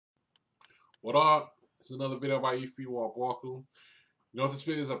What up? It's another video by Ifi Walbaku. You know what this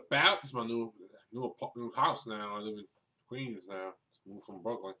video is about? It's my new house now. I live in Queens now. Moved from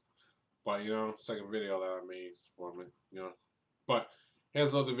Brooklyn. But second video that I made for me. But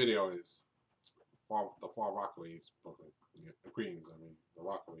here's what the video is. The Far Rockaways, Brooklyn. Queens, the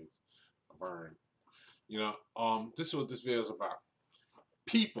Rockaways. Burn. This is what this video is about.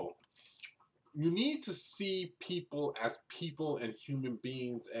 People. You need to see people as people and human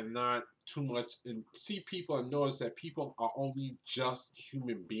beings and not too much, and see people and notice that people are only just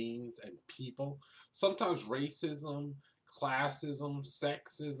human beings and people. Sometimes racism, classism,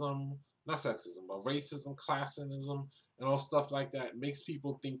 sexism, not sexism, but racism, classism, and all stuff like that makes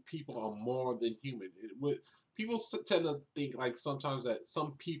people think people are more than human. People tend to think like sometimes that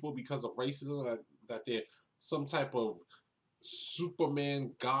some people, because of racism, that they're some type of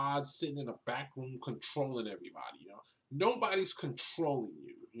Superman God sitting in a back room controlling everybody. Nobody's controlling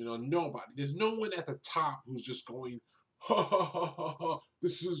you. Nobody. There's no one at the top who's just going, ha ha ha ha ha.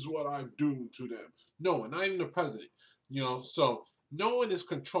 This is what I'm doing to them. No one, not even the president. So no one is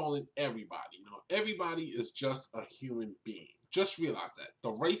controlling everybody. Everybody is just a human being. Just realize that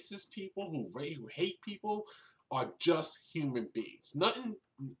the racist people who hate people are just human beings. Nothing.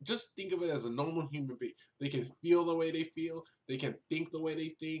 Just think of it as a normal human being. They can feel the way they feel. They can think the way they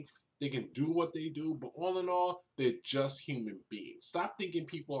think. They can do what they do. But all in all, they're just human beings. Stop thinking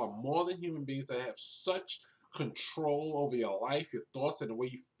people are more than human beings that have such control over your life, your thoughts, and the way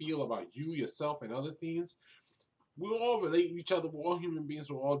you feel about you, yourself, and other things. We all relate to each other. We're all human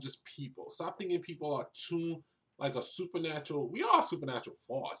beings. We're all just people. Stop thinking people are too like a supernatural. We are a supernatural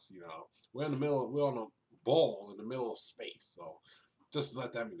force. We're in the middle. We're on a ball in the middle of space. So just to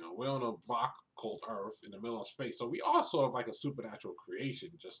let them know, we're on a rock called Earth in the middle of space. So we are sort of like a supernatural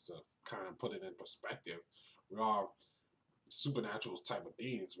creation, just to kind of put it in perspective. We are supernatural type of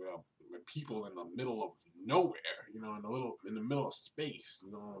beings. We're people in the middle of nowhere, in the middle of space,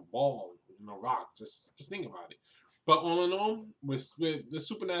 on a ball, a rock. Just think about it. But all in all, with the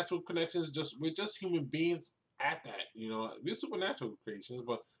supernatural connections, we're just human beings at that. We're supernatural creations,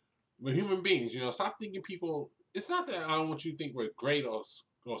 but we're human beings. Stop thinking people. It's not that I don't want you to think we're great or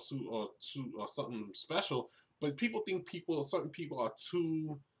something special, but people think certain people are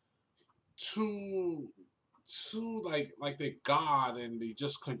too like they're God, and they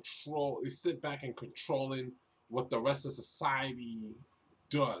just control. They sit back and controlling what the rest of society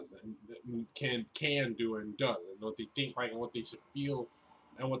does and can do and does, and what they think like and what they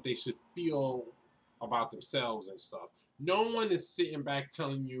should feel about themselves and stuff. No one is sitting back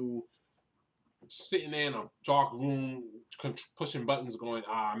telling you, sitting there in a dark room, pushing buttons, going,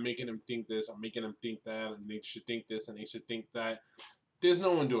 I'm making them think this, I'm making them think that, and they should think this and they should think that. There's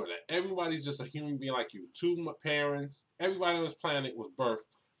no one doing that. Everybody's just a human being like you. Two parents, everybody on this planet was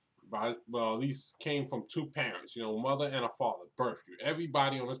birthed by, well, at least came from two parents. Mother and a father birthed you.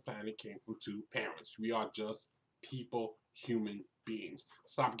 Everybody on this planet came from two parents. We are just people, human beings.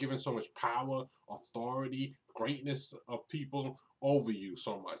 Stop giving so much power, authority, greatness of people over you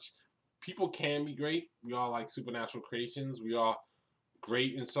so much. People can be great. We are like supernatural creations. We are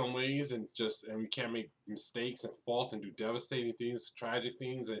great in some ways, and we can't make mistakes and faults and do devastating things, tragic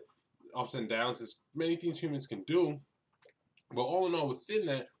things, and ups and downs. There's many things humans can do, but all in all, within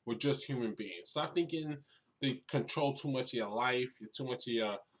that, we're just human beings. Stop thinking they control too much of your life, too much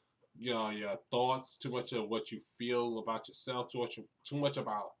of your thoughts, too much of what you feel about yourself, too much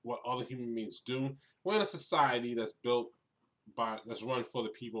about what other human beings do. We're in a society that's run for the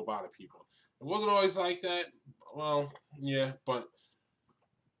people, by the people. It wasn't always like that. Well, yeah, but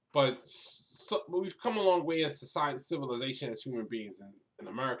we've come a long way in society, civilization, as human beings in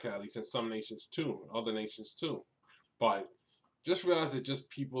America, at least, in some nations too, other nations too. But just realize that just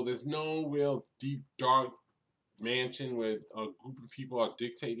people. There's no real deep, dark mansion where a group of people are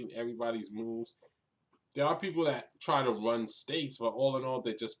dictating everybody's moves. There are people that try to run states, but all in all,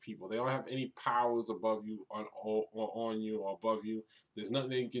 they're just people. They don't have any powers above you or on you or above you. There's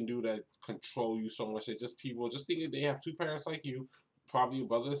nothing they can do that control you so much. They're just people. Just thinking they have two parents like you, probably a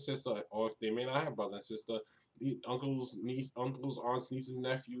brother and sister, or if they may not have brother and sister, uncles, aunts, nieces,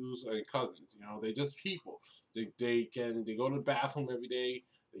 nephews, and cousins. They're just people. They go to the bathroom every day.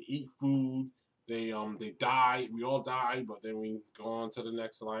 They eat food. They die. We all die, but then we go on to the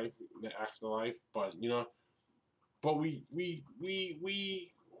next life, the afterlife. But we're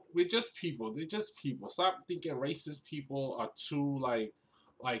just people. They're just people. Stop thinking racist people are too like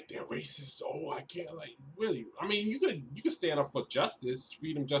they're racist. Oh, I can't, like, really. I mean, you could stand up for justice,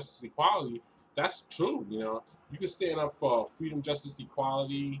 freedom, justice, equality. That's true. You could stand up for freedom, justice,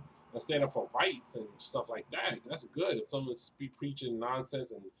 equality, and stand up for rights and stuff like that. That's good. If someone's preaching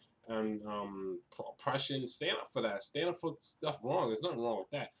nonsense oppression, stand up for that. Stand up for stuff wrong. There's nothing wrong with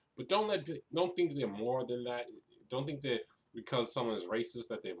that. But don't think they're more than that. Don't think that because someone is racist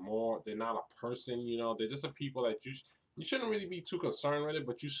that they're more. They're not a person. You know, they're just a people that you shouldn't really be too concerned with it.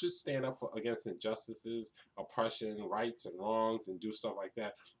 But you should stand up against injustices, oppression, rights, and wrongs, and do stuff like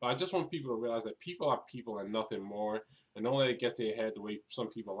that. But I just want people to realize that people are people and nothing more, and don't let it get to your head the way some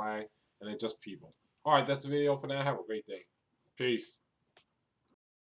people act. And they're just people. All right, that's the video for now. Have a great day. Peace.